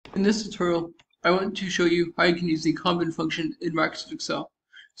In this tutorial, I want to show you how you can use the COMBIN function in Microsoft Excel.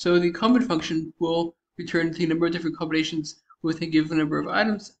 So the COMBIN function will return the number of different combinations with a given number of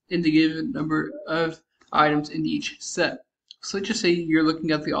items and the given number of items in each set. So let's just say you're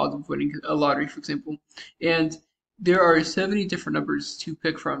looking at the odds of winning a lottery, for example, and there are 70 different numbers to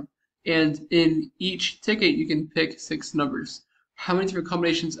pick from. And in each ticket, you can pick 6 numbers. How many different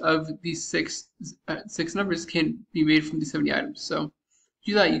combinations of these six numbers can be made from these 70 items? So to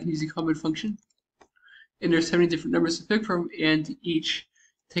do that, you can use the COMBIN function, and there's 70 different numbers to pick from, and each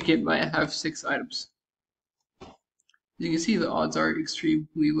ticket might have 6 items. As you can see, the odds are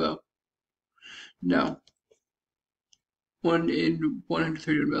extremely low. Now, 1 in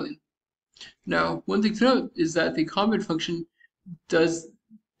 131 million. Now, one thing to note is that the COMBIN function does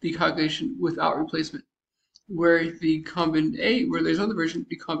the calculation without replacement, where the COMBIN where there's another version,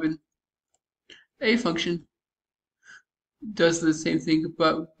 the COMBIN A function does the same thing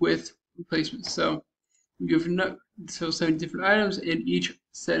but with replacements. So we have 7 different items, and each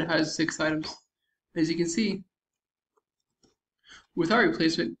set has 6 items. As you can see, without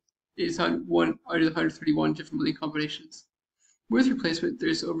replacement, it's on 1 out of 131 different million combinations. With replacement,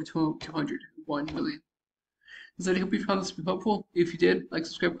 there's over 201 million. Does that hope you found this helpful? If you did, like,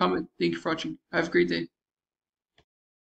 subscribe, comment. Thank you for watching. Have a great day.